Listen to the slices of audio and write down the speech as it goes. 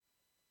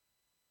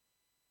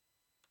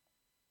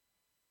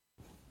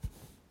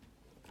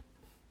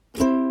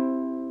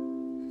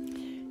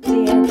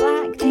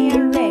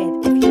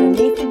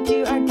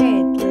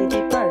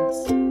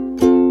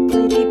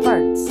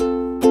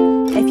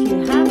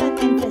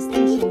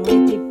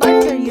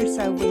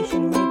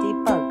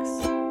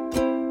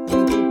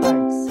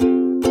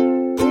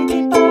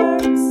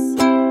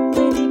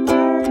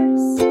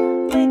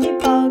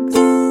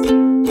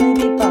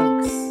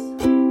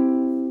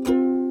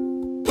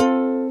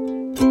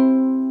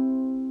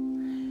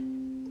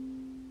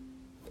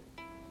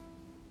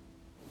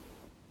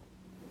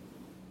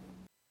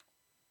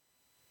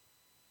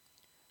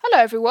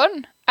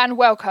everyone, and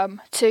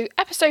welcome to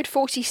episode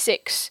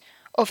 46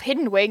 of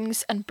Hidden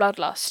Wings and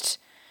Bloodlust.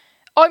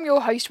 I'm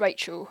your host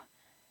Rachel,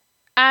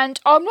 and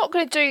I'm not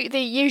going to do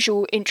the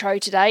usual intro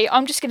today,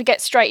 I'm just going to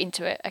get straight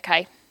into it,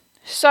 okay?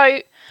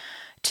 So,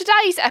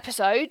 today's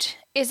episode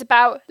is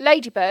about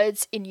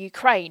ladybirds in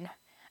Ukraine,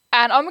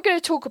 and I'm going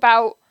to talk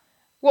about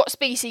what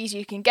species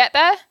you can get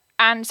there,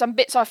 and some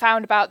bits I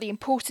found about the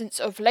importance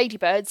of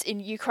ladybirds in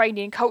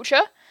Ukrainian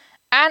culture,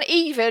 and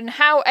even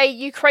how a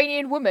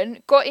Ukrainian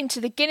woman got into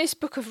the Guinness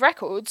Book of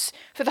Records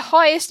for the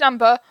highest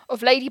number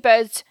of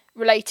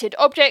ladybirds-related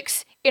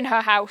objects in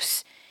her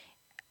house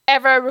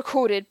ever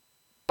recorded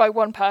by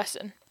one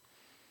person.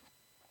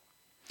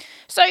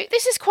 So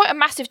this is quite a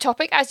massive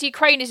topic, as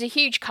Ukraine is a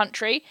huge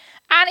country,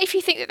 and if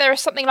you think that there are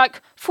something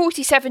like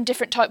 47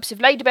 different types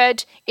of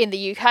ladybird in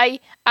the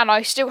UK, and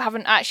I still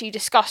haven't actually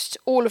discussed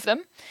all of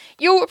them,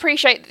 you'll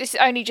appreciate that this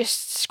is only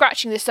just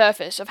scratching the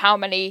surface of how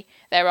many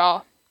there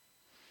are.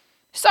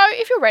 So,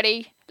 if you're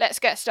ready, let's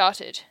get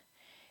started.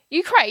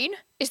 Ukraine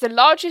is the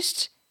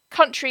largest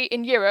country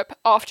in Europe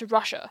after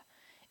Russia.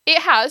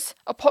 It has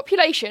a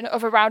population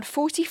of around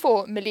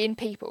 44 million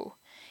people.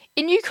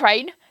 In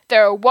Ukraine,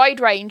 there are a wide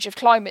range of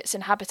climates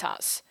and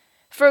habitats.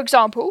 For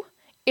example,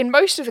 in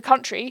most of the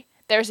country,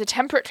 there is a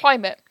temperate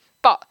climate,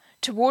 but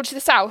towards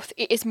the south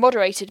it is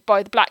moderated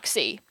by the Black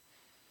Sea.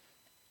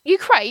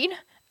 Ukraine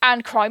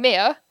and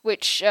Crimea,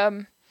 which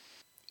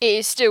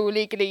is still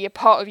legally a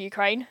part of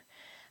Ukraine,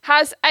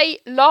 has a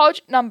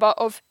large number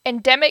of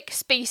endemic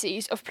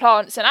species of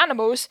plants and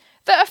animals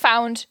that are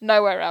found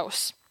nowhere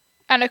else.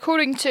 And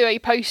according to a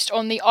post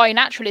on the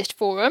iNaturalist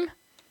forum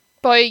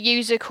by a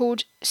user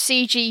called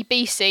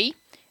CGBC,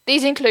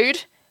 these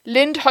include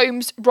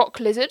Lindholm's rock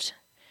lizard,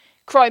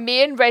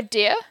 Crimean red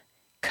deer,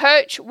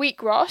 Kerch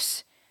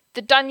wheatgrass,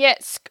 the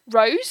Donetsk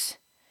rose,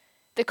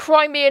 the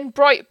Crimean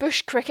bright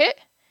bush cricket,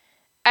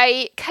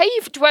 a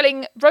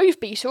cave-dwelling rove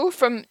beetle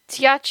from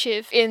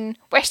Tyachiv in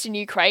western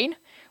Ukraine,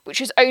 which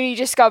was only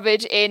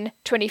discovered in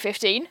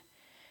 2015,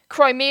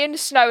 Crimean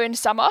snow in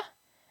summer,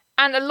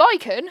 and a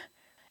lichen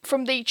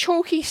from the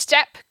chalky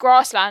steppe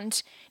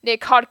grassland near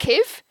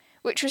Kharkiv,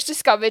 which was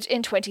discovered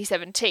in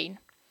 2017.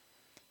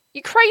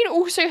 Ukraine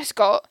also has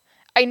got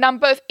a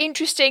number of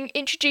interesting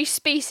introduced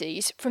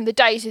species from the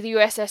days of the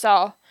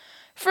USSR.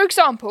 For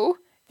example,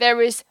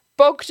 there is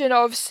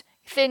Bogdanov's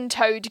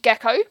thin-toed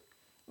gecko,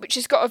 which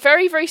has got a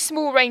very, very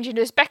small range in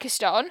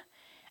Uzbekistan,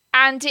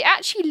 and it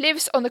actually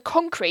lives on the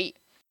concrete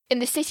in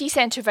the city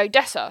centre of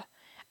Odessa,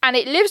 and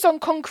it lives on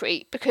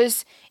concrete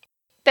because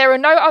there are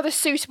no other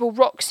suitable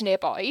rocks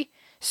nearby,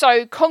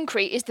 so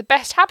concrete is the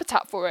best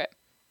habitat for it.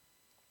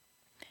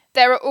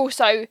 There are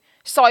also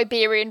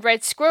Siberian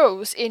red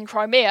squirrels in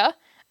Crimea,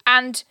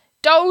 and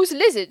Dall's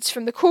lizards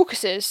from the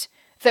Caucasus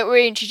that were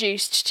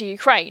introduced to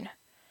Ukraine.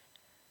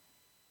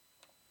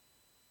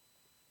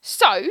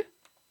 So,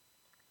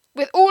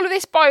 with all of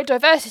this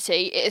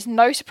biodiversity, it is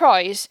no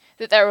surprise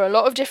that there are a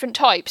lot of different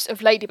types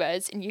of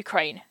ladybirds in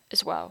Ukraine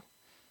as well.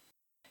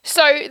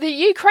 So, the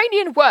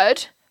Ukrainian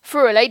word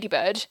for a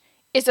ladybird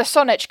is a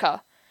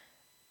sonechka,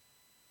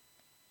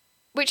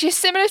 which is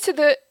similar to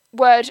the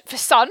word for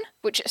sun,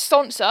 which is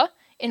solnце,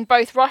 in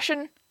both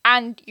Russian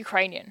and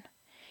Ukrainian.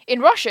 In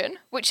Russian,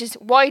 which is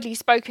widely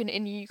spoken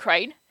in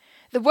Ukraine,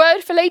 the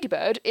word for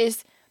ladybird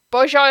is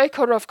Bozhaya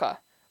korovka,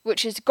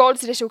 which is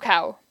God's little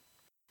cow.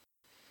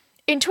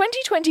 In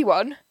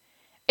 2021,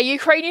 a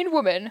Ukrainian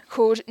woman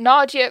called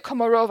Nadia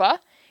Komarova,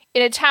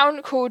 in a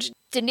town called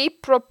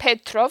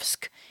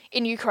Dnipropetrovsk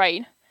in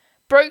Ukraine,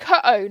 broke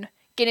her own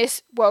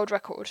Guinness World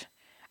Record.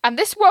 And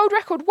this world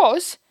record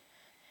was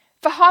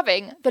for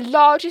having the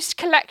largest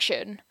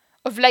collection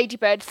of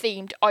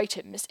ladybird-themed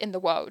items in the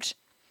world.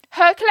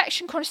 Her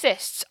collection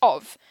consists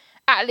of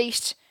at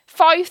least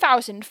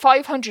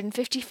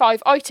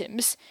 5,555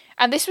 items,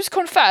 and this was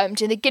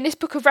confirmed in the Guinness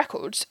Book of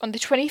Records on the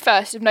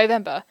 21st of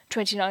November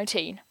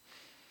 2019.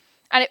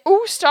 And it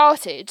all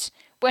started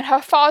when her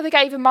father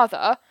gave her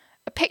mother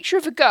a picture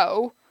of a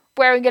girl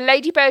wearing a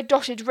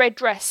ladybird-dotted red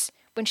dress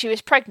when she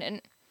was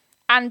pregnant,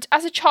 and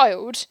as a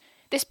child,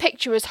 this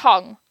picture was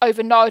hung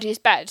over Nadia's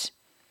bed.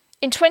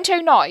 In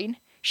 2009,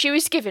 she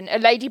was given a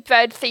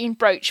ladybird-themed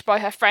brooch by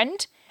her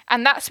friend,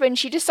 and that's when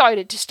she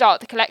decided to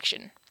start the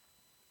collection.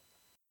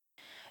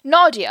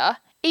 Nadia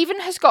even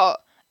has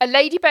got a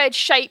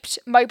ladybird-shaped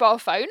mobile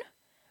phone,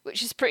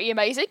 which is pretty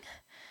amazing,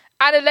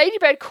 and a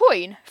ladybird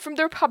coin from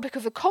the Republic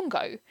of the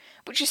Congo,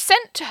 which is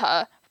sent to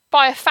her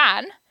by a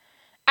fan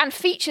and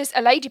features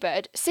a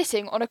ladybird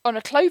sitting on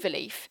a clover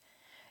leaf.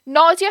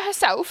 Nadia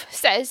herself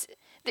says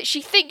that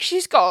she thinks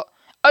she's got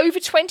over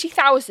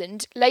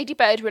 20,000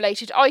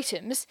 ladybird-related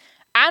items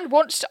and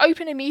wants to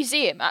open a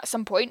museum at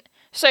some point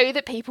so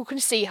that people can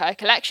see her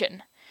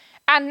collection.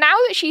 And now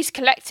that she's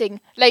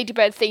collecting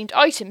ladybird-themed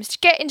items to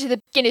get into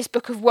the Guinness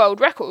Book of World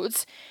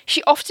Records,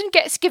 she often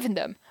gets given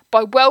them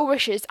by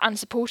well-wishers and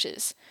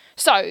supporters.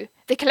 So,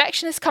 the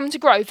collection has come to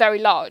grow very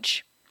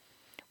large.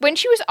 When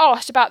she was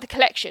asked about the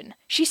collection,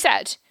 she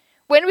said,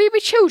 "When we were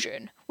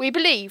children, we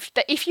believed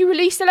that if you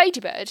release a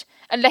ladybird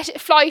and let it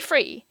fly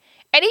free,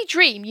 any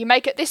dream you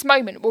make at this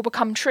moment will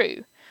become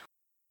true.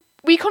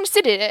 We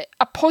considered it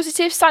a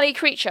positive, sunny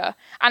creature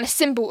and a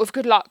symbol of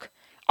good luck.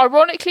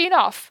 Ironically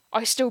enough,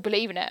 I still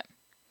believe in it.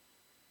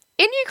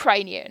 In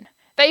Ukrainian,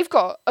 they've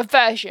got a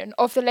version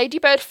of the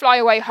Ladybird Fly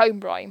Away Home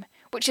rhyme,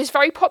 which is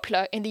very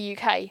popular in the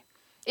UK.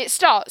 It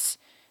starts,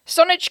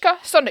 Sonechka,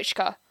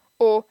 Sonechka,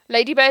 or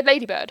Ladybird,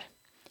 Ladybird.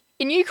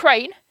 In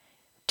Ukraine,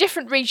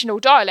 different regional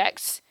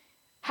dialects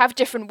have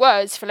different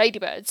words for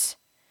ladybirds.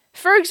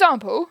 For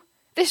example,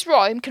 this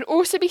rhyme can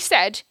also be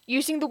said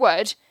using the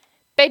word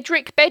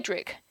Bedrik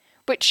Bedrik,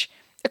 which,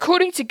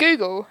 according to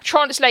Google,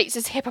 translates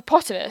as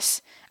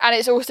hippopotamus, and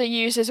it's also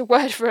used as a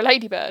word for a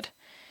ladybird.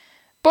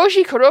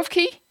 Boży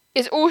Korovki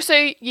is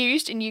also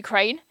used in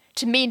Ukraine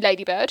to mean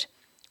ladybird,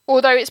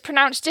 although it's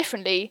pronounced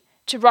differently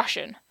to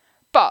Russian,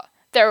 but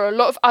there are a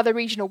lot of other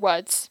regional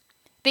words.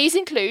 These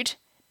include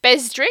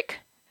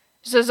Bezdrik,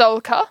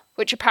 Zozolka,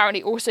 which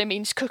apparently also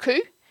means cuckoo,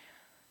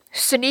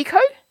 Suniko,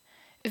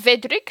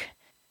 Vedrik,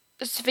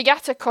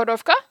 Sviata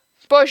Korovka,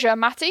 Boża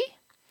Mati,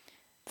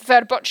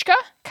 Verbochka,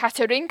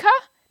 Katarinka,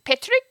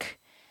 Petrik,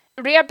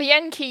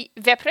 Ryabienki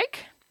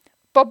Veprik,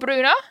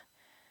 Bobruna,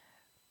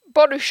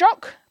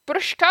 Borushok,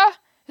 Brushka,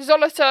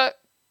 Zolota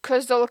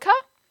Kozolka,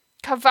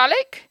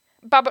 Kavalik,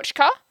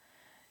 Babochka,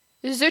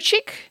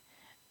 Zuchik,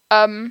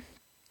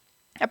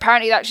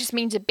 apparently that just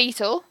means a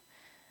beetle,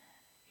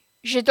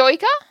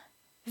 Zhidoika,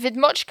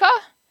 Vidmochka,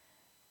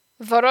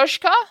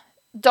 Vorozhka,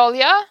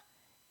 Dolya,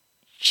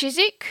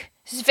 Chizik,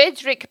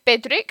 Zvedrik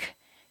Bedrik,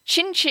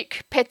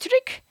 Chinchik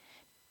Petrik,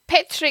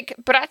 Petrik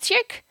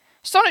Bratyek,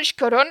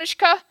 Sonechka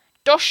Ronechka,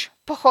 Dosh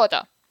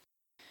Pochoda.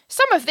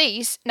 Some of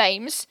these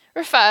names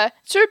refer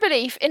to a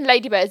belief in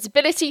ladybirds'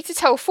 ability to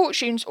tell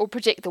fortunes or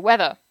predict the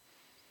weather.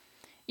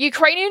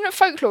 Ukrainian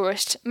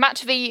folklorist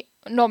Matvey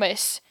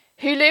Nomis,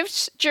 who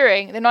lived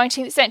during the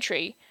 19th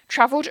century,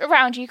 travelled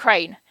around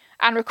Ukraine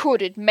and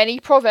recorded many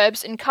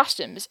proverbs and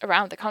customs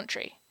around the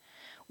country.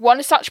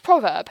 One such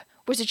proverb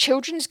was a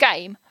children's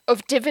game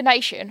of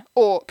divination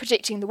or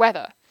predicting the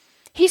weather.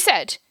 He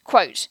said,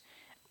 quote,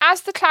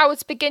 "As the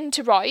clouds begin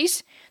to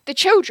rise, the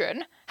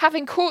children,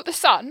 having caught the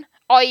sun,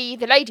 i.e.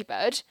 the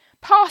ladybird,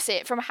 pass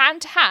it from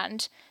hand to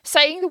hand,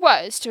 saying the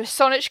words to a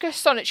Sonechka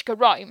Sonechka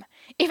rhyme.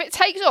 If it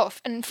takes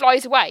off and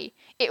flies away,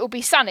 it will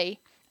be sunny,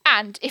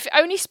 and if it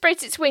only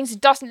spreads its wings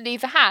and doesn't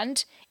leave the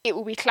hand, it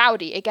will be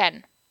cloudy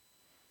again."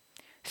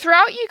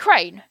 Throughout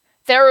Ukraine,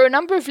 there are a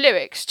number of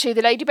lyrics to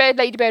the Ladybird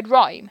Ladybird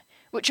rhyme,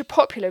 which are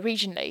popular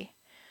regionally.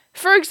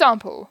 For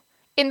example,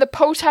 in the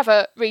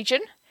Poltava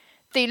region,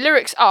 the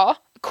lyrics are,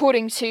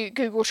 according to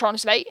Google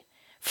Translate,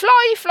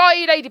 "Fly,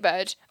 fly,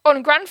 ladybird,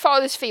 on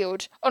grandfather's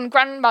field, on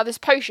grandmother's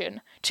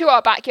potion, to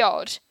our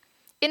backyard."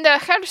 In the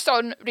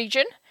Kherson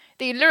region,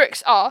 the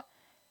lyrics are,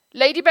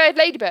 "Ladybird,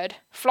 ladybird,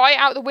 fly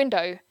out the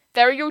window,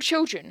 there are your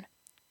children.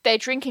 They're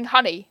drinking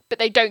honey, but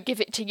they don't give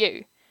it to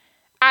you."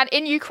 And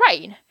in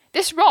Ukraine,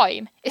 this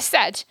rhyme is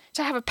said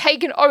to have a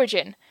pagan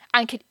origin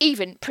and could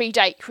even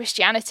predate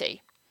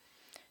Christianity.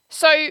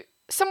 So,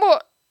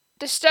 somewhat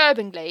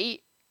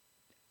disturbingly,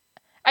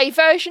 a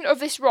version of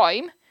this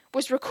rhyme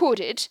was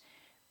recorded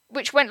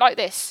which went like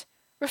this,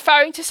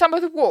 referring to some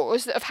of the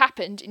wars that have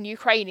happened in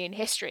Ukrainian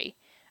history.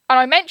 And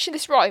I mention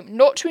this rhyme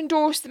not to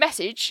endorse the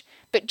message,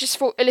 but just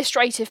for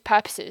illustrative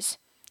purposes.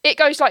 It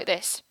goes like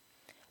this.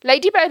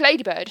 "Ladybird,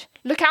 ladybird,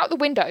 look out the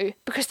window,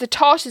 because the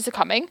Tartars are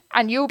coming,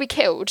 and you'll be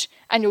killed,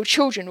 and your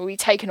children will be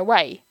taken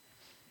away."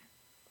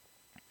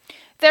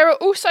 There are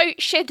also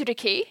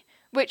Shedriki,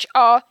 which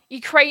are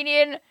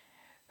Ukrainian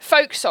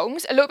folk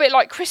songs, a little bit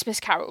like Christmas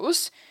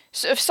carols,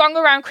 sort of sung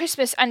around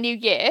Christmas and New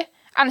Year,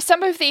 and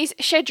some of these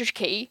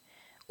Shedriki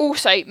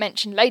also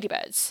mention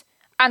ladybirds.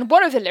 And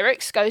one of the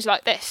lyrics goes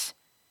like this.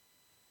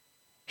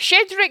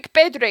 "Shedrik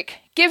Bedrik,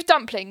 give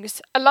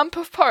dumplings, a lump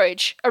of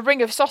porridge, a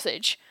ring of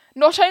sausage.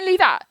 Not only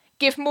that,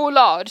 give more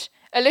lard,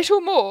 a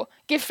little more,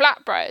 give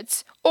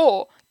flatbreads,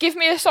 or give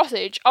me a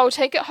sausage, I'll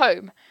take it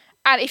home,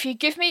 and if you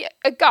give me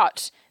a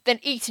gut, then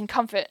eat in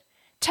comfort.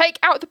 Take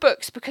out the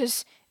books,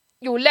 because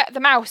you'll let the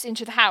mouse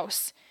into the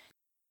house.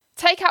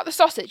 Take out the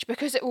sausage,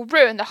 because it will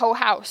ruin the whole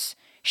house.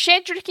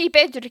 Shedriki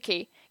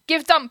Bedriki,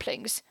 give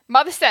dumplings,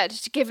 mother said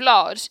to give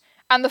lard,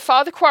 and the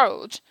father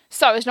quarrelled,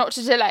 so as not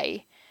to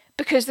delay,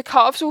 because the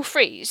calves will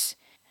freeze.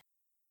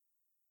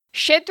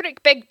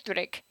 Shedrik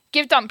Bedrik,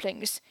 give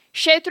dumplings,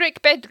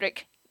 Shedrik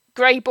Bedrik,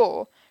 grey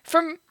boar.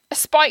 From a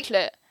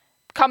spikelet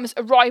comes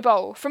a rye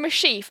bowl, from a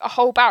sheaf a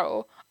whole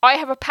barrel. I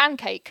have a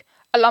pancake,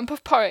 a lump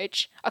of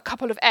porridge, a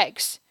couple of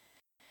eggs."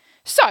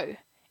 So,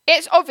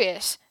 it's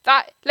obvious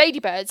that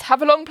ladybirds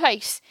have a long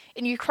place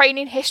in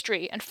Ukrainian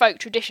history and folk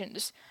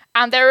traditions,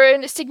 and there are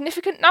a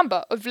significant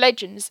number of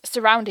legends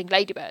surrounding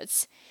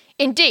ladybirds.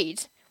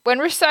 Indeed, when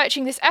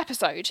researching this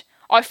episode,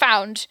 I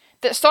found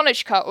that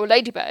Sonechka or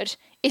ladybird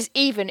is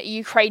even a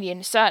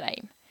Ukrainian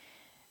surname.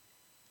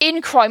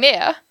 In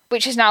Crimea,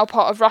 which is now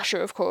part of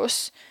Russia of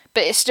course,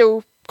 but is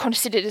still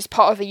considered as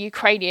part of the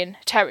Ukrainian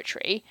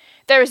territory,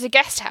 there is a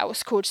guest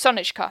house called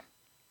Sonechka.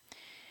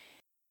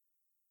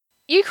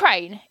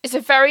 Ukraine is a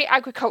very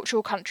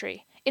agricultural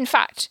country. In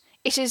fact,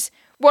 it is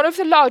one of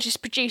the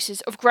largest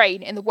producers of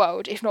grain in the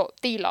world, if not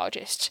the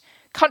largest.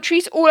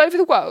 Countries all over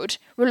the world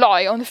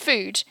rely on the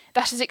food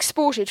that is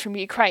exported from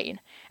Ukraine,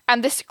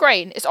 and this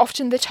grain is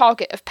often the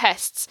target of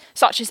pests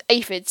such as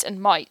aphids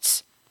and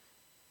mites.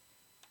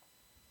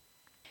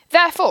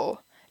 Therefore,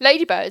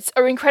 ladybirds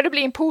are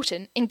incredibly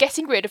important in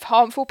getting rid of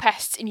harmful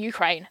pests in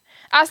Ukraine,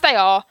 as they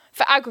are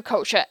for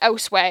agriculture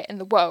elsewhere in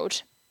the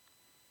world.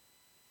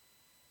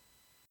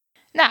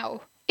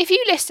 Now, if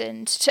you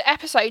listened to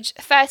episodes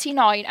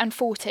 39 and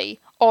 40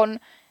 on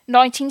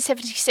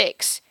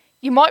 1976,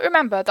 you might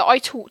remember that I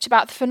talked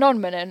about the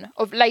phenomenon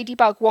of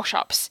ladybug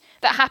wash-ups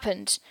that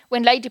happened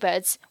when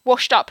ladybirds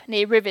washed up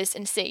near rivers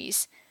and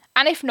seas,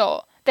 and if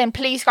not, then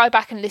please go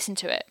back and listen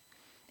to it.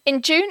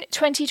 In June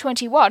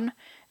 2021,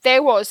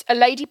 there was a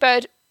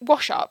ladybird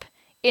wash-up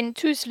in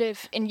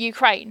Tuzliv in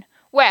Ukraine,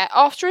 where,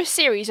 after a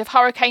series of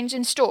hurricanes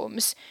and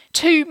storms,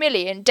 2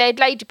 million dead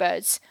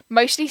ladybirds,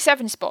 mostly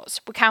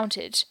 7-spots, were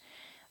counted.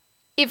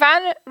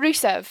 Ivan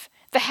Rusev,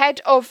 the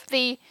head of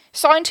the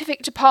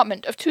scientific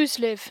department of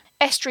Tuzliv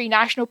Estuary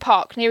National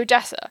Park near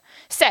Odessa,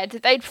 said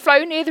that they'd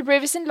flown near the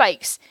rivers and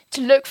lakes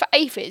to look for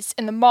aphids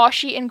in the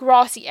marshy and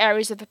grassy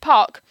areas of the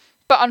park,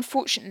 but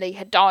unfortunately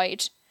had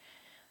died.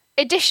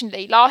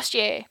 Additionally, last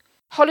year,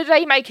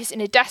 holidaymakers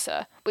in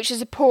Odessa, which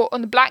is a port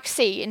on the Black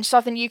Sea in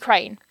southern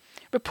Ukraine,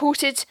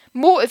 reported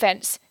more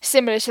events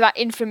similar to that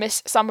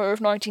infamous summer of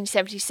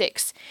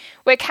 1976,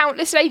 where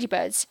countless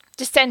ladybirds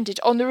descended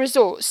on the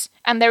resorts,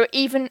 and there are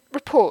even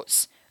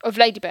reports of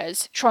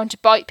ladybirds trying to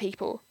bite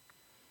people.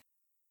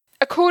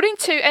 According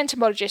to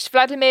entomologist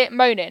Vladimir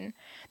Monin,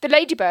 the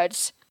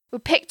ladybirds were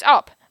picked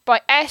up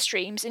by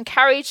airstreams and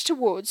carried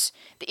towards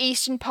the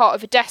eastern part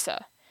of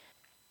Odessa.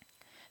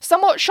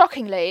 Somewhat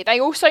shockingly, they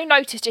also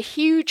noticed a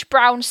huge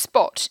brown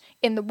spot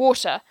in the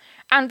water,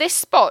 and this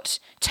spot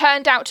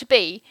turned out to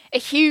be a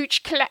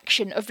huge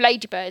collection of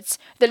ladybirds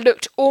that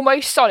looked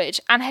almost solid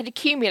and had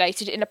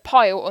accumulated in a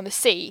pile on the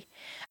sea.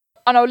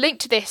 And I'll link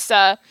to this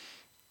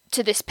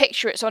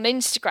picture. It's on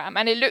Instagram,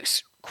 and it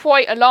looks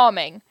quite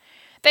alarming.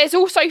 There's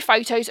also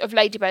photos of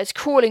ladybirds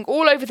crawling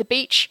all over the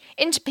beach,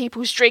 into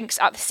people's drinks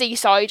at the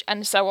seaside,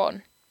 and so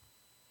on.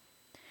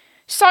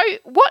 So,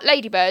 what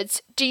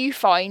ladybirds do you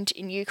find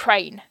in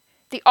Ukraine?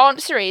 The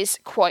answer is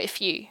quite a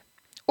few.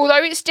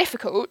 Although it's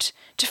difficult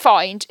to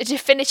find a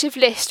definitive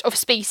list of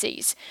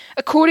species,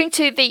 according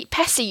to the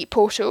PESI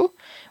portal,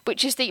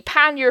 which is the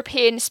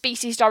Pan-European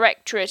Species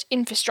Directorate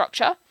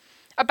infrastructure,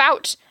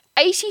 about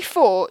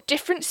 84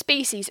 different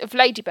species of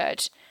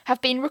ladybird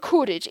have been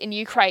recorded in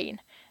Ukraine,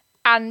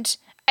 and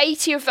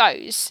 80 of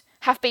those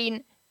have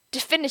been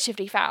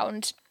definitively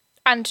found,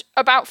 and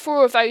about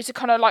 4 of those are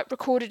kind of like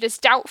recorded as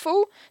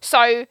doubtful,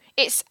 so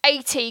it's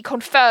 80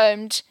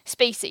 confirmed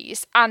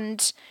species,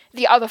 and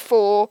the other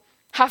 4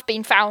 have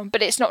been found,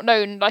 but it's not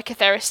known like if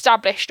they're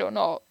established or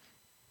not.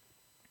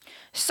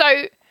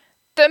 So,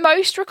 the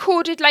most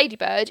recorded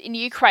ladybird in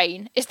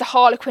Ukraine is the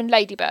Harlequin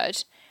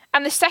ladybird,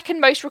 and the second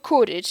most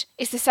recorded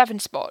is the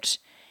 7-spot.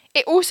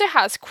 It also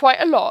has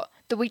quite a lot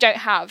that we don't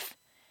have.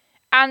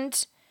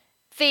 And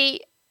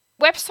the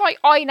website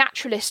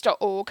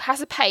iNaturalist.org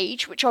has a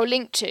page, which I'll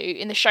link to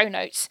in the show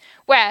notes,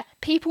 where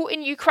people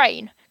in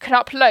Ukraine can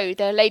upload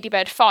their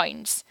ladybird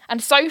finds,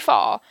 and so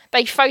far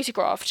they've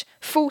photographed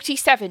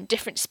 47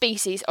 different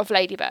species of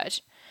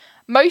ladybird.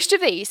 Most of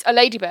these are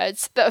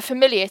ladybirds that are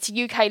familiar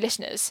to UK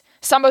listeners.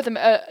 Some of them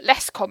are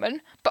less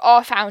common, but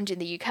are found in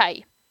the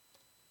UK.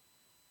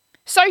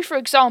 So, for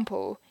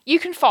example, you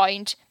can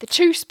find the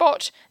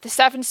 2-spot, the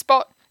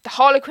 7-spot, the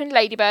Harlequin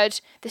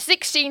ladybird, the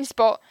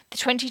 16-spot, the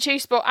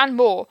 22-spot, and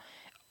more,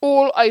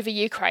 all over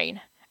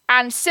Ukraine.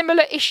 And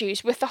similar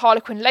issues with the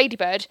Harlequin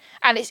ladybird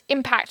and its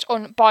impact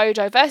on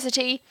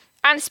biodiversity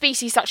and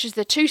species such as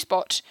the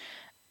 2-spot,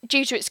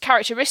 due to its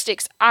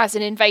characteristics as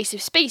an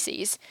invasive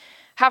species,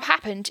 have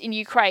happened in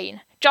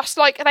Ukraine, just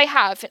like they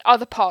have in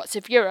other parts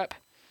of Europe.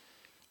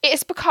 It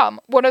has become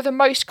one of the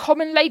most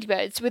common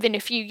ladybirds within a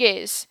few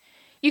years.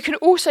 You can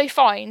also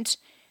find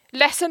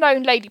lesser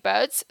known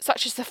ladybirds,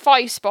 such as the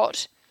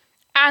 5-spot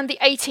and the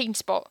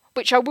 18-spot,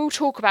 which I will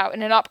talk about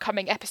in an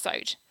upcoming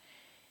episode.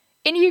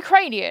 In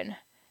Ukrainian,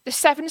 the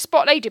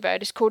 7-spot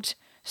ladybird is called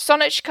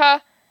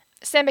Sonnechka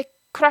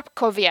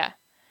semikrapkovia.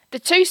 The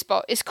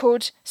 2-spot is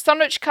called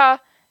Sonnechka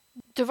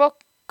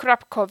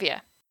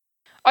dvokrapkovia.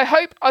 I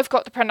hope I've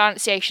got the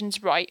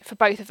pronunciations right for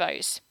both of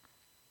those.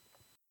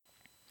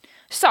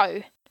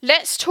 So,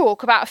 let's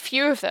talk about a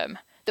few of them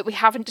that we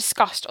haven't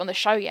discussed on the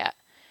show yet.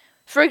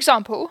 For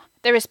example,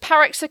 there is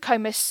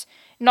Paraxycomus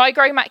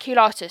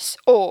nigromaculatus,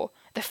 or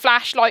the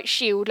flashlight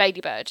shield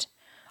ladybird.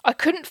 I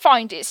couldn't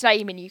find its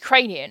name in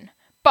Ukrainian,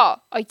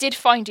 but I did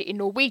find it in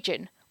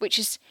Norwegian, which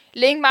is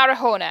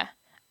Lyngmarahorne,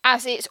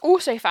 as it's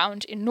also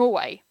found in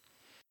Norway.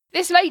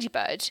 This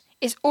ladybird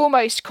is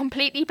almost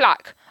completely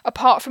black,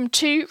 apart from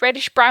 2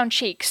 reddish-brown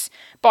cheeks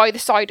by the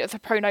side of the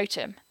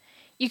pronotum.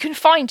 You can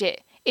find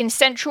it in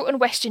Central and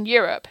Western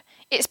Europe.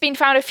 It's been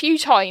found a few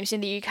times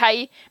in the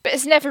UK, but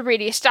has never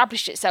really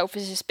established itself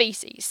as a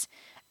species.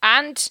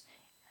 And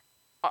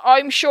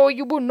I'm sure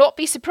you will not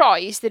be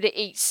surprised that it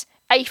eats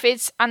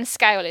aphids and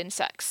scale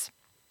insects.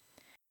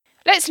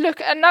 Let's look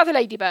at another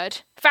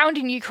ladybird, found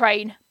in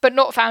Ukraine, but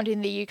not found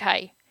in the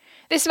UK.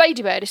 This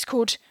ladybird is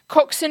called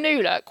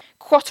Coccinula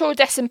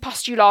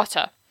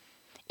quattordecimopustulata.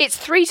 It's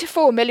 3 to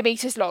 4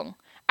 millimetres long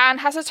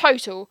and has a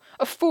total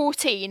of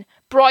 14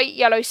 bright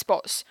yellow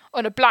spots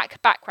on a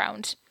black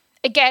background.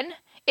 Again,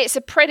 it's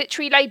a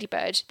predatory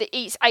ladybird that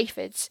eats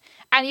aphids,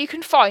 and you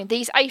can find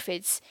these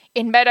aphids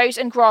in meadows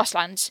and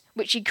grasslands,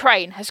 which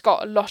Ukraine has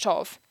got a lot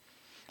of.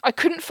 I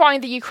couldn't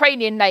find the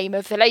Ukrainian name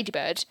of the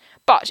ladybird,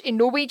 but in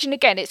Norwegian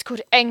again it's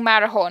called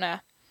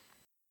Engmarahorna.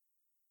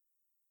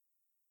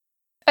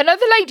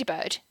 Another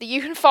ladybird that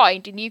you can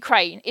find in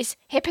Ukraine is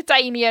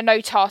Hippodamia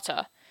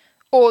notata,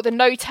 or the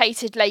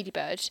notated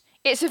ladybird.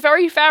 It's a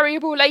very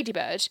variable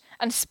ladybird,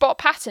 and spot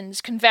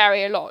patterns can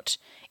vary a lot.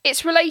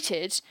 It's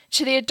related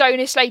to the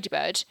Adonis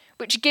ladybird,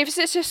 which gives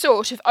it a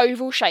sort of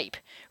oval shape,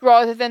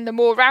 rather than the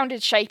more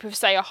rounded shape of,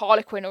 say, a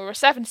harlequin or a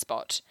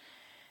seven-spot.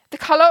 The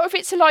colour of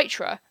its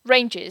elytra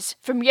ranges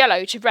from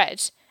yellow to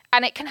red,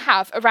 and it can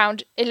have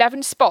around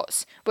 11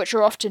 spots, which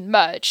are often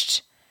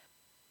merged.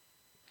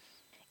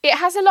 It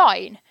has a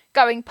line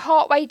going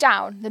part way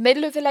down the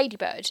middle of the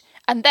ladybird,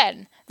 and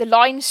then the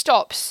line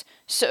stops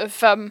sort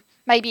of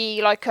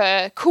maybe like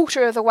a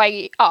quarter of the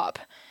way up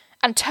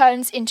and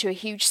turns into a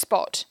huge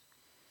spot.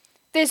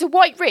 There's a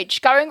white ridge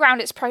going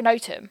round its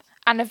pronotum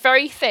and a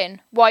very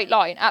thin white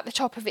line at the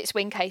top of its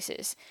wing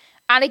cases,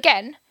 and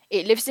again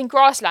it lives in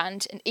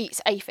grassland and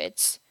eats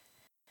aphids.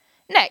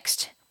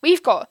 Next,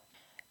 we've got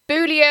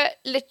Boulia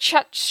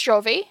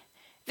lichachovi.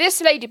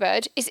 This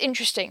ladybird is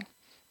interesting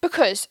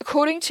because,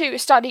 according to a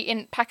study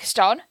in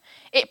Pakistan,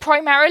 it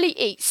primarily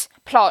eats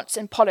plants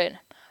and pollen,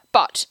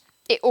 but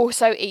it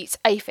also eats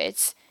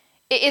aphids.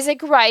 It is a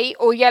grey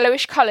or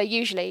yellowish colour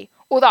usually,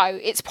 although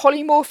it's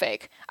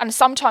polymorphic and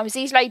sometimes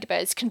these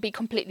ladybirds can be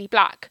completely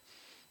black.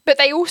 But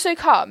they also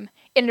come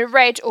in a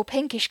red or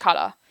pinkish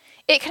colour.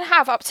 It can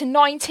have up to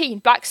 19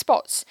 black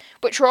spots,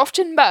 which are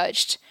often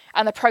merged,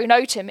 and the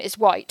pronotum is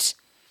white.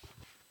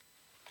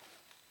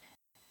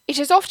 It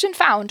is often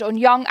found on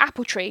young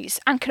apple trees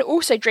and can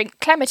also drink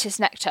clematis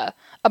nectar,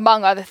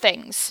 among other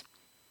things.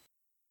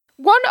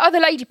 One other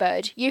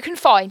ladybird you can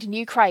find in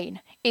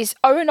Ukraine is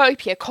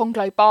Oenopia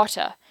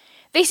conglobata.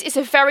 This is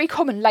a very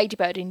common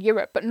ladybird in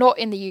Europe, but not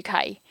in the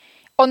UK.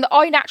 On the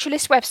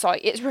iNaturalist website,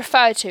 it's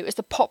referred to as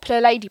the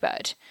poplar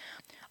ladybird.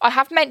 I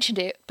have mentioned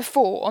it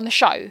before on the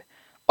show,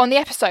 on the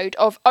episode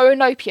of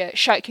Oenopia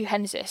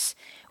shercuhensis,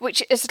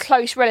 which is a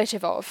close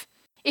relative of.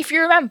 If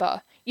you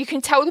remember, you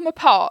can tell them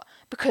apart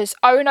because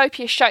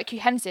Oenopia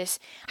shercuhensis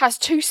has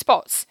 2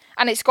 spots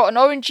and it's got an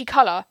orangey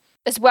colour,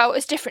 as well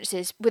as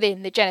differences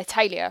within the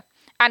genitalia.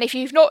 And if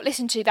you've not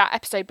listened to that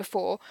episode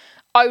before,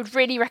 I would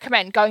really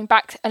recommend going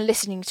back and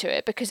listening to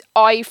it because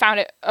I found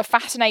it a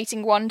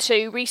fascinating one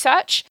to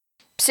research,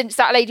 since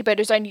that ladybird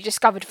was only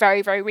discovered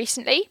very, very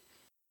recently.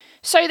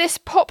 So this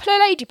poplar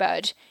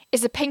ladybird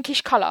is a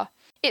pinkish colour.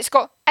 It's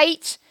got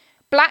 8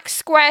 black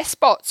square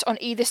spots on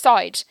either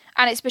side,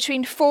 and it's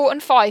between 4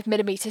 and 5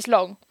 millimetres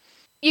long.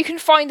 You can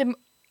find them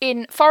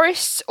in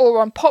forests or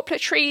on poplar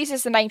trees,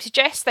 as the name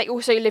suggests. They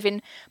also live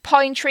in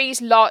pine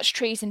trees, larch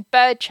trees and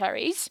bird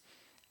cherries.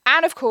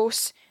 And of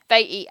course,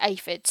 they eat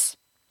aphids.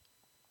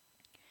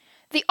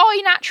 The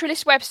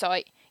iNaturalist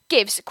website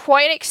gives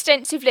quite an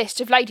extensive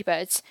list of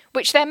ladybirds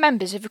which their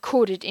members have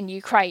recorded in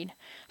Ukraine.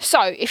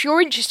 So, if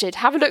you're interested,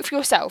 have a look for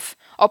yourself.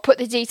 I'll put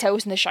the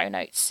details in the show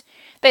notes.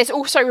 There's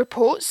also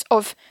reports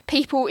of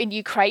people in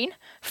Ukraine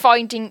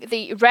finding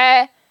the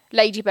rare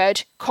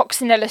ladybird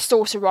Coccinella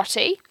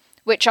sorceroti,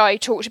 which I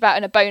talked about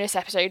in a bonus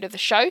episode of the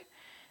show,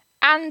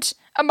 and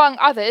among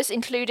others,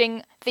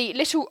 including the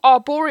little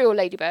arboreal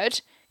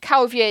ladybird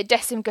Calvia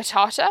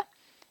decimguttata,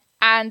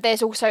 and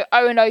there's also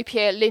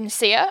Oenopia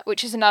lincea,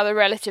 which is another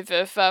relative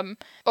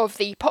of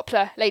the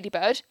poplar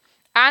ladybird,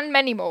 and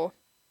many more.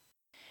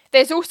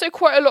 There's also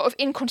quite a lot of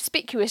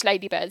inconspicuous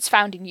ladybirds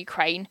found in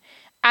Ukraine,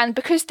 and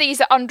because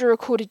these are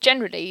under-recorded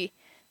generally,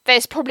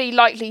 there's probably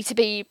likely to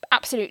be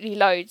absolutely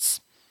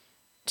loads.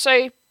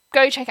 So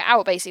go check it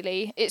out,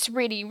 basically. It's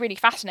really, really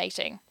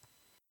fascinating.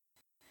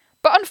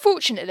 But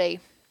unfortunately,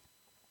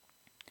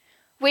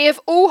 we have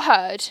all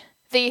heard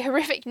the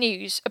horrific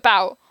news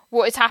about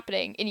what is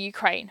happening in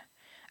Ukraine.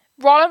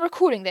 While I'm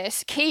recording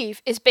this,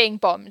 Kyiv is being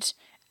bombed,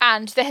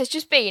 and there has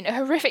just been a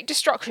horrific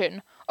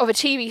destruction of a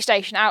TV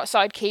station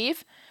outside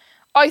Kyiv.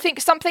 I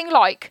think something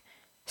like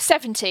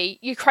 70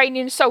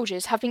 Ukrainian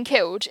soldiers have been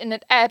killed in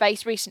an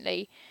airbase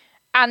recently,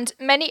 and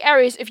many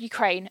areas of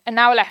Ukraine are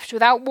now left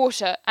without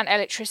water and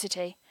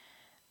electricity.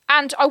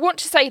 And I want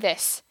to say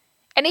this: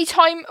 any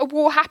time a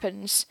war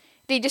happens,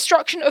 the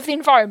destruction of the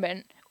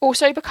environment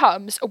also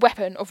becomes a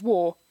weapon of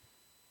war.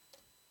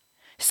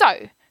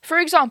 So, for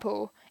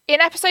example, in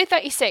episode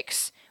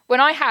 36, when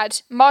I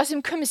had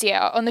Marzim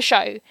Kumzier on the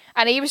show,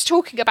 and he was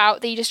talking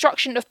about the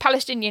destruction of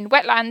Palestinian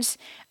wetlands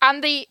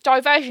and the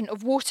diversion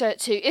of water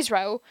to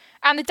Israel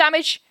and the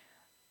damage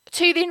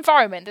to the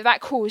environment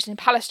that caused in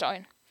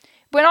Palestine.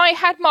 When I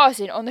had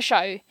Marzim on the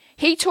show,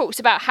 he talked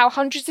about how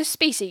hundreds of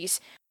species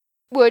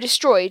were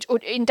destroyed or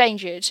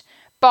endangered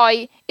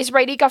by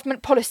Israeli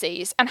government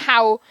policies and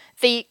how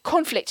the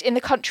conflict in the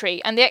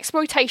country and the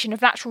exploitation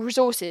of natural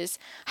resources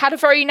had a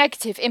very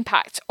negative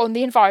impact on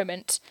the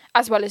environment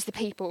as well as the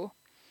people.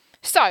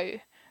 So,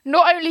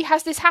 not only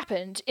has this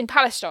happened in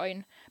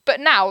Palestine,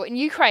 but now in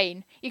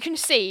Ukraine, you can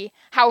see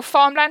how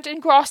farmland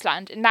and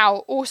grassland are now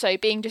also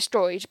being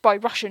destroyed by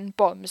Russian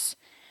bombs.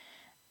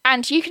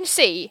 And you can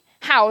see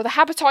how the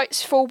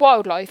habitats for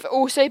wildlife are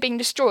also being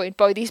destroyed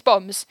by these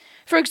bombs.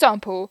 For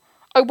example,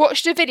 I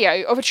watched a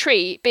video of a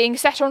tree being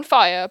set on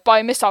fire by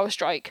a missile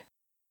strike.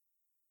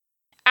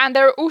 And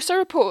there are also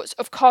reports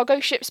of cargo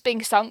ships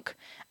being sunk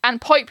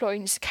and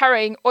pipelines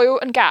carrying oil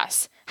and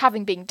gas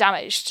having been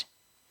damaged.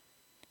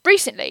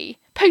 Recently,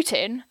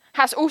 Putin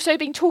has also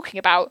been talking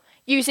about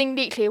using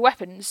nuclear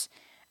weapons.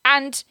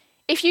 And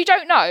if you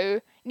don't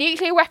know,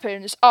 nuclear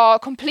weapons are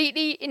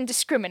completely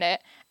indiscriminate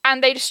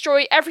and they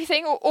destroy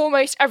everything or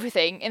almost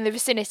everything in the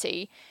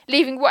vicinity,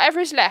 leaving whatever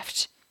is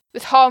left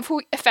with harmful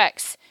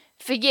effects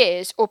for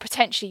years or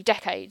potentially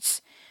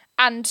decades.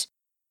 And,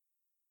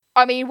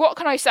 I mean, what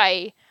can I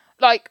say?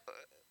 Like,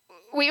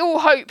 we all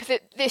hope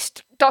that this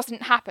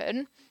doesn't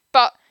happen,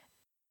 but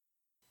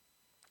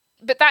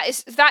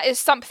that is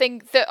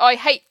something that I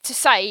hate to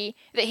say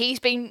that he's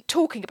been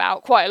talking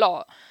about quite a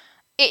lot.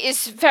 It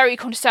is very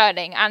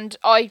concerning, and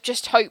I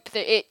just hope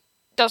that it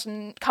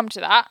doesn't come to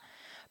that.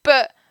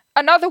 But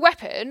another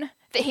weapon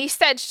that he's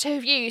said to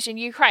have used in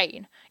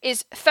Ukraine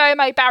is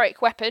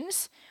thermobaric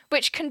weapons,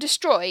 which can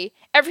destroy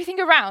everything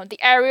around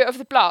the area of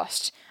the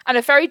blast and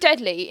are very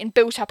deadly in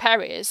built-up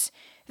areas.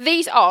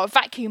 These are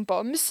vacuum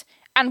bombs,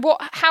 and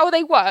how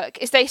they work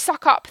is they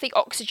suck up the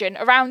oxygen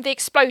around the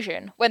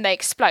explosion when they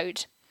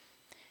explode.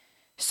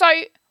 So,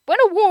 when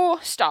a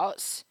war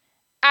starts,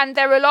 and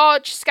there are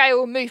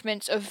large-scale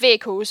movements of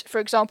vehicles, for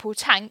example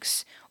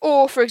tanks,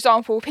 or for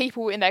example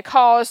people in their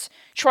cars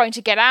trying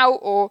to get out,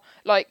 or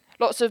like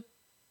lots of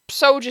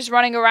soldiers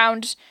running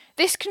around,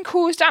 this can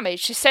cause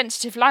damage to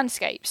sensitive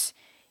landscapes.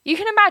 You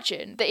can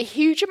imagine that a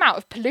huge amount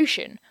of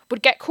pollution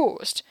would get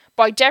caused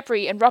by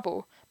debris and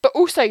rubble, but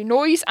also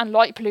noise and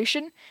light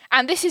pollution,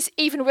 and this is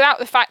even without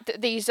the fact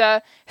that these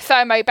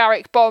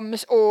thermobaric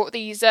bombs or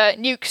these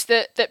nukes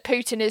that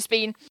Putin has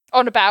been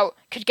on about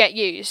could get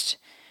used.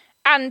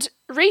 And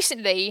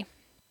recently,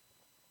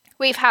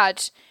 we've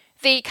had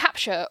the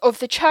capture of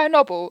the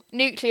Chernobyl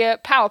nuclear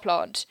power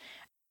plant,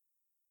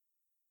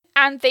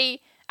 and the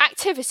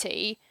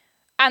activity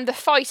and the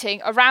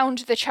fighting around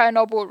the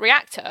Chernobyl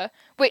reactor,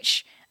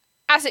 which,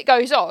 as it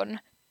goes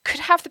on,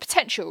 could have the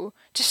potential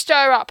to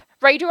stir up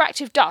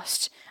radioactive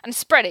dust and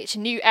spread it to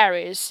new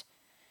areas.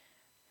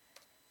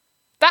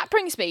 That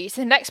brings me to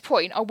the next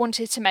point I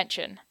wanted to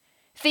mention.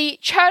 The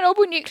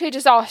Chernobyl nuclear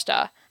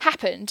disaster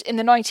happened in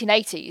the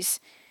 1980s,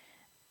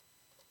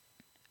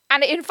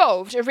 and it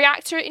involved a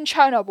reactor in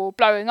Chernobyl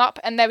blowing up,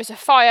 and there was a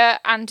fire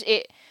and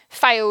it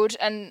failed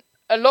and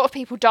a lot of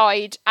people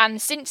died,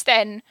 and since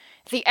then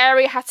the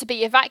area had to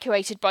be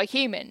evacuated by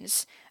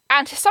humans,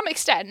 and to some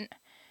extent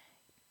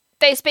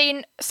there's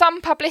been some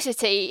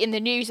publicity in the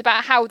news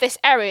about how this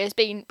area has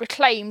been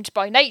reclaimed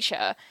by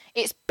nature.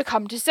 It's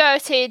become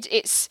deserted,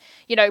 it's,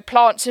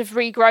 plants have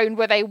regrown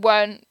where they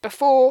weren't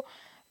before.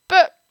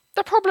 But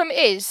the problem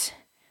is,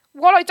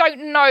 while I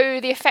don't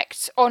know the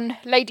effects on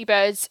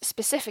ladybirds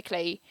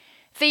specifically,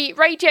 the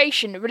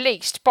radiation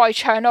released by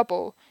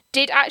Chernobyl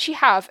did actually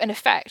have an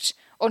effect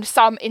on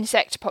some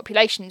insect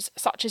populations,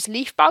 such as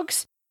leaf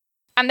bugs.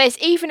 And there's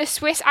even a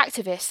Swiss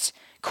activist,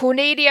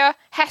 Cornelia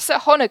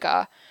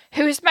Hesse-Honegger,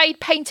 who has made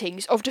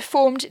paintings of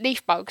deformed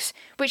leaf bugs,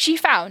 which she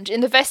found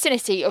in the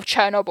vicinity of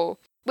Chernobyl,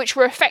 which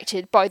were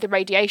affected by the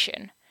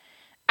radiation.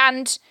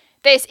 And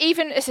there's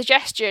even a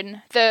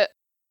suggestion that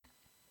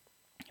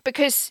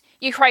because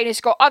Ukraine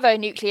has got other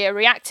nuclear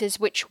reactors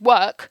which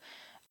work,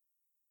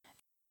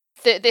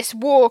 that this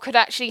war could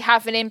actually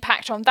have an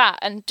impact on that,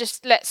 and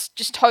let's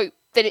hope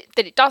that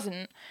it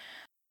doesn't.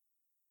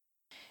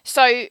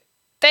 So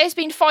there's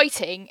been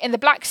fighting in the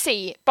Black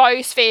Sea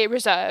Biosphere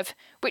Reserve,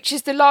 which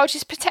is the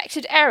largest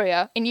protected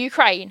area in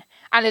Ukraine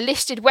and a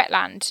listed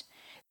wetland.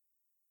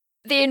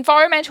 The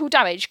environmental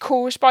damage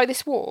caused by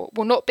this war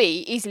will not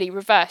be easily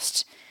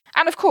reversed.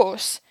 And of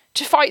course,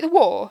 to fight the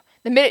war,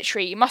 the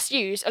military must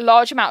use a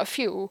large amount of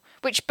fuel,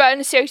 which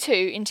burns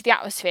CO2 into the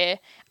atmosphere,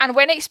 and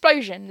when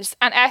explosions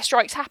and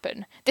airstrikes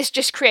happen, this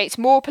just creates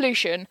more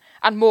pollution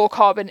and more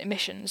carbon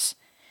emissions.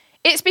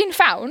 It's been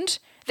found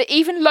that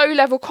even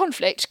low-level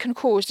conflict can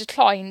cause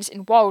declines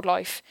in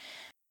wildlife.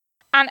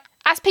 And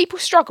as people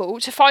struggle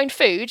to find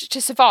food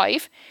to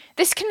survive,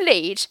 this can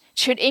lead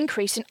to an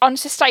increase in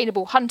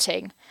unsustainable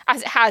hunting,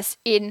 as it has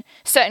in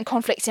certain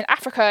conflicts in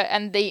Africa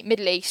and the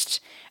Middle East,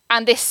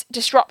 and this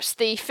disrupts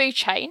the food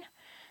chain.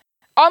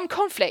 Armed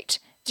conflict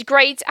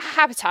degrades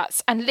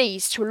habitats and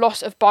leads to a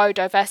loss of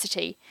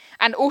biodiversity,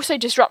 and also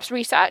disrupts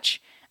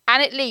research,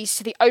 and it leads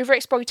to the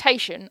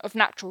overexploitation of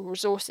natural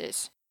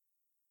resources.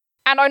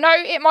 And I know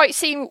it might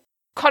seem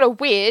kind of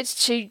weird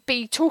to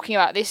be talking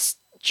about this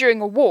during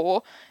a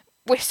war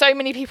with so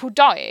many people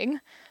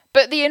dying,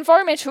 but the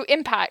environmental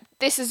impact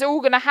this is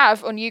all going to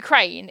have on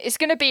Ukraine is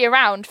going to be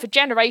around for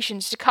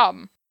generations to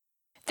come.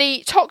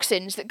 The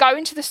toxins that go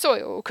into the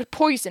soil could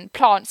poison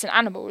plants and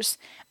animals,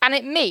 and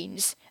it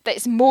means that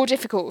it's more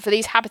difficult for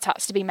these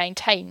habitats to be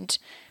maintained.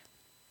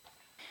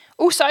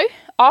 Also,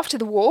 after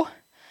the war,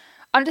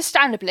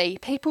 understandably,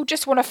 people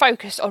just want to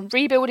focus on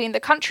rebuilding the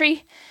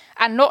country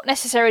and not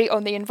necessarily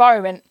on the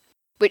environment,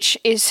 which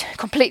is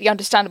completely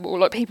understandable.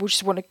 Like, people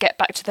just want to get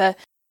back to their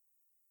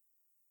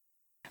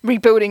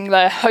rebuilding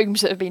their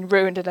homes that have been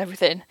ruined and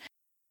everything.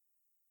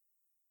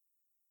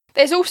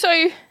 There's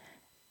also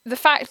the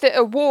fact that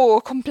a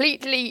war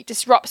completely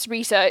disrupts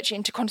research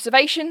into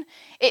conservation.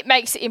 It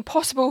makes it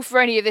impossible for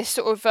any of this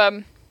sort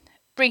of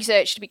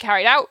research to be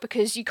carried out,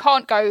 because you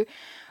can't go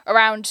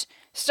around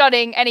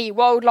studying any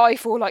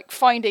wildlife or like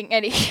finding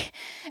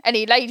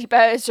any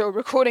ladybirds or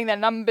recording their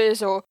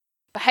numbers or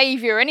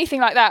behaviour or anything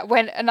like that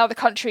when another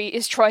country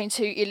is trying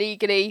to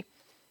illegally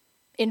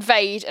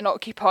invade and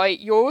occupy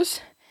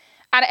yours.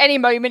 And at any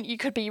moment you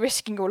could be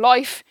risking your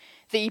life.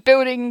 The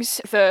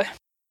buildings, the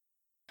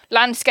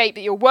landscape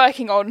that you're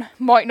working on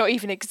might not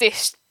even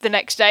exist the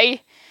next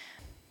day.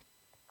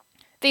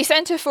 The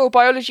Centre for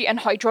Biology and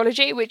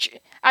Hydrology, which,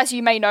 as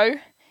you may know,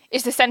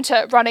 is the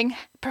centre running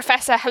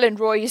Professor Helen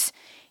Roy's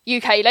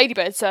UK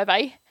Ladybird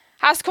Survey,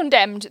 has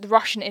condemned the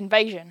Russian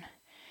invasion.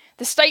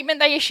 The statement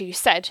they issued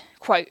said,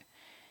 quote,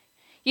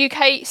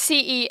 UK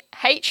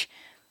CEH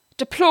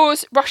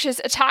deplores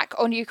Russia's attack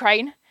on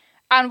Ukraine,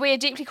 and we are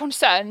deeply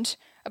concerned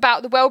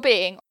about the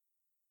well-being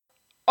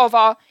of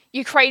our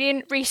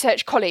Ukrainian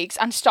research colleagues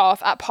and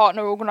staff at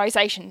partner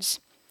organisations.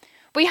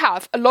 We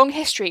have a long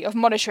history of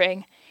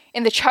monitoring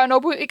in the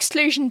Chernobyl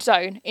exclusion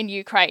zone in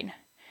Ukraine.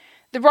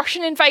 The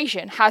Russian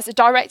invasion has a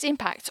direct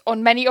impact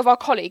on many of our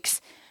colleagues,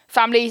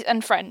 families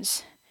and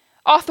friends.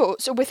 Our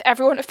thoughts are with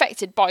everyone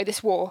affected by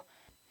this war.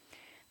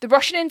 The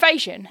Russian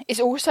invasion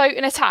is also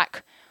an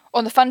attack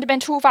on the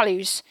fundamental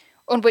values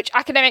on which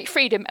academic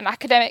freedom and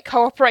academic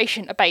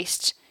cooperation are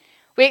based.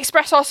 We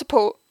express our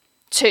support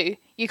to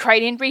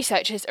Ukrainian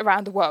researchers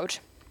around the world.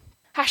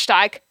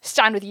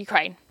 #Stand with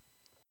Ukraine.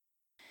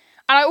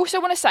 And I also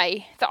want to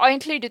say that I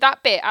included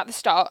that bit at the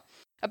start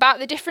about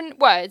the different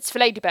words for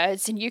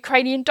ladybirds in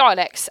Ukrainian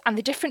dialects and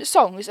the different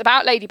songs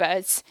about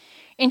ladybirds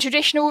in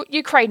traditional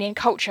Ukrainian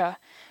culture,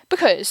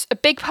 because a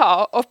big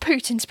part of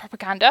Putin's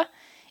propaganda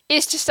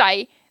is to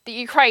say that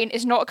Ukraine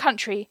is not a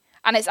country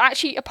and it's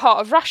actually a part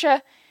of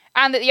Russia,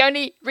 and that the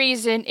only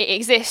reason it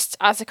exists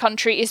as a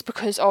country is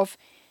because of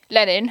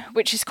Lenin,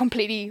 which is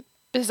completely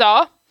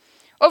bizarre.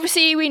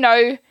 Obviously, we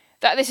know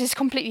that this is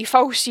completely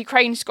false.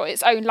 Ukraine's got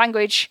its own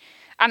language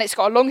and it's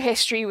got a long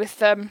history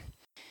with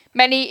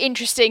many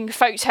interesting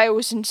folk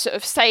tales and sort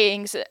of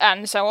sayings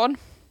and so on.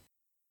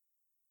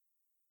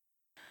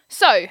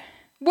 So,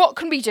 what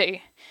can we do?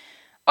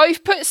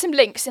 I've put some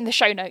links in the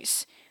show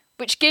notes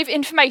which give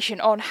information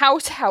on how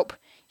to help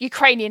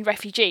Ukrainian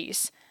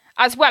refugees,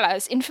 as well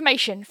as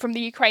information from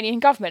the Ukrainian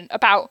government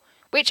about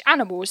which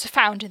animals are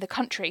found in the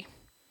country.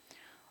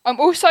 I'm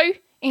also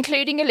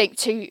including a link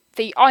to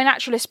the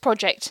iNaturalist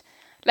project,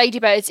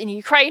 Ladybirds in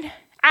Ukraine,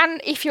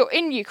 and if you're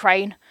in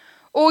Ukraine,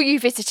 or you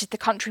visited the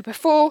country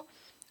before,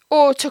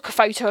 or took a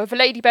photo of a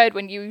ladybird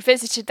when you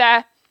visited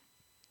there,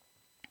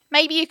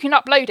 maybe you can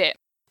upload it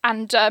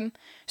and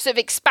sort of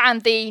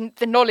expand the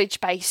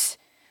knowledge base.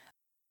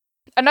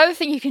 Another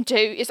thing you can do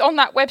is on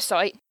that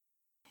website,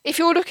 if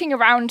you're looking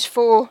around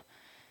for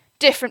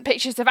different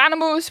pictures of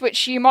animals,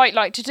 which you might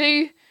like to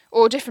do,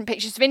 or different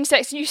pictures of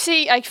insects, and you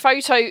see a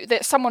photo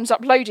that someone's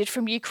uploaded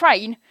from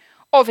Ukraine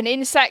of an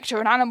insect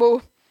or an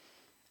animal,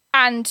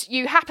 and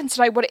you happen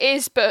to know what it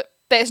is, but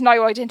there's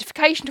no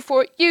identification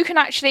for it, you can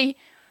actually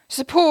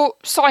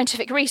support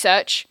scientific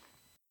research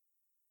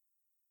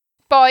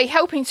by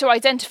helping to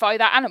identify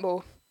that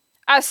animal,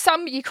 as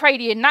some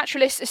Ukrainian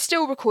naturalists are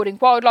still recording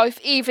wildlife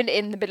even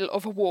in the middle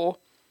of a war.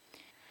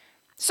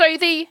 So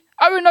the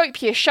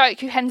Oronopia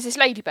shirkuhensis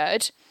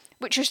ladybird,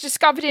 which was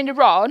discovered in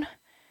Iran,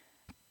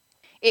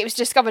 it was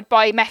discovered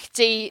by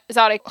Mehdi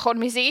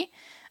Zareh-Hormizi,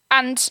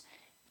 and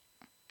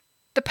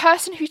the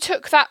person who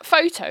took that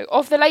photo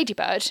of the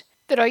ladybird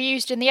that I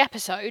used in the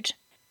episode,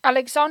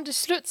 Alexander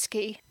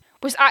Slutsky,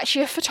 was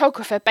actually a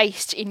photographer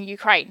based in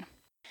Ukraine.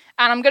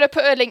 And I'm going to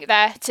put a link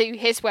there to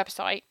his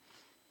website.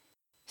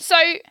 So,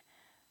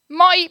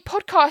 my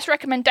podcast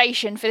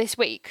recommendation for this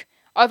week,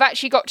 I've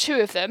actually got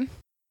two of them.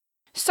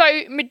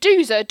 So,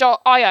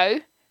 Meduza.io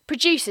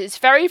produces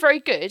very, very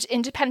good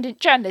independent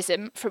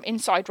journalism from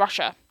inside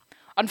Russia.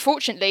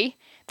 Unfortunately,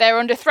 they're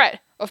under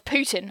threat of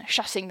Putin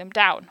shutting them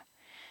down.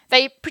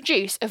 They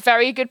produce a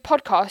very good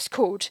podcast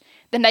called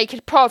The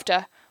Naked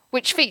Pravda,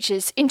 which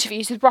features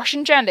interviews with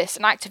Russian journalists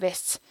and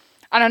activists,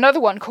 and another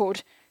one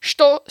called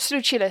Что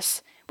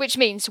случилось, which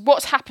means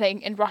what's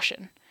happening in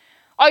Russian.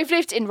 I've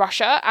lived in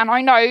Russia, and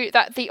I know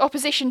that the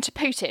opposition to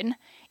Putin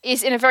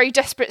is in a very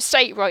desperate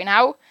state right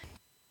now,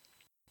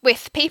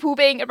 with people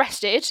being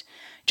arrested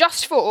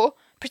just for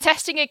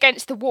protesting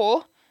against the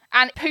war,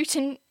 and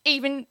Putin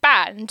even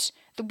banned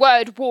the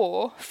word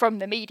war from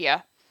the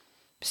media.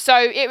 So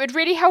it would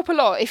really help a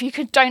lot if you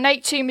could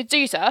donate to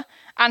Meduza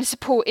and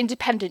support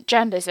independent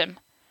journalism.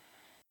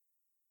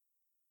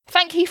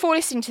 Thank you for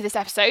listening to this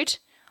episode.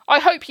 I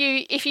hope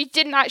if you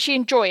didn't actually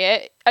enjoy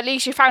it, at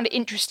least you found it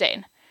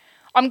interesting.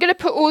 I'm going to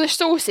put all the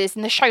sources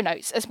in the show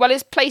notes, as well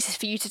as places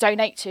for you to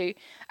donate to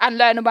and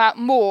learn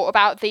more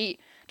about the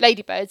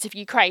ladybirds of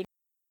Ukraine.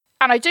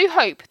 And I do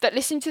hope that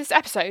listening to this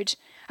episode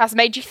has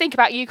made you think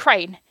about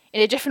Ukraine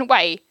in a different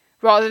way,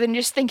 rather than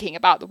just thinking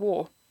about the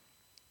war.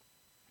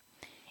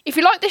 If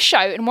you like this show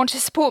and want to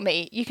support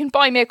me, you can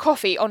buy me a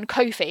coffee on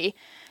Ko-fi,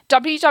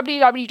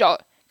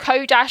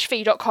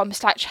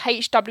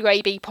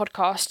 www.ko-fi.com/HWAB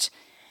podcast.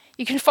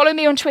 You can follow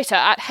me on Twitter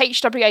at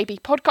HWAB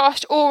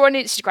podcast or on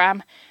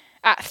Instagram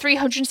at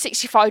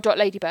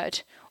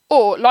 365.ladybird,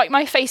 or like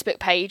my Facebook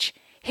page,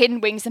 Hidden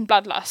Wings and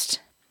Bloodlust.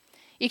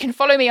 You can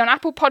follow me on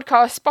Apple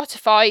Podcasts,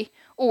 Spotify,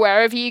 or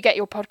wherever you get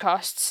your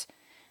podcasts.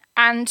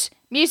 And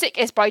music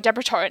is by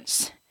Deborah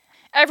Torrance.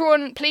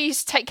 Everyone,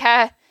 please take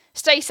care,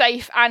 stay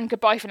safe, and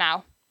goodbye for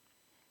now.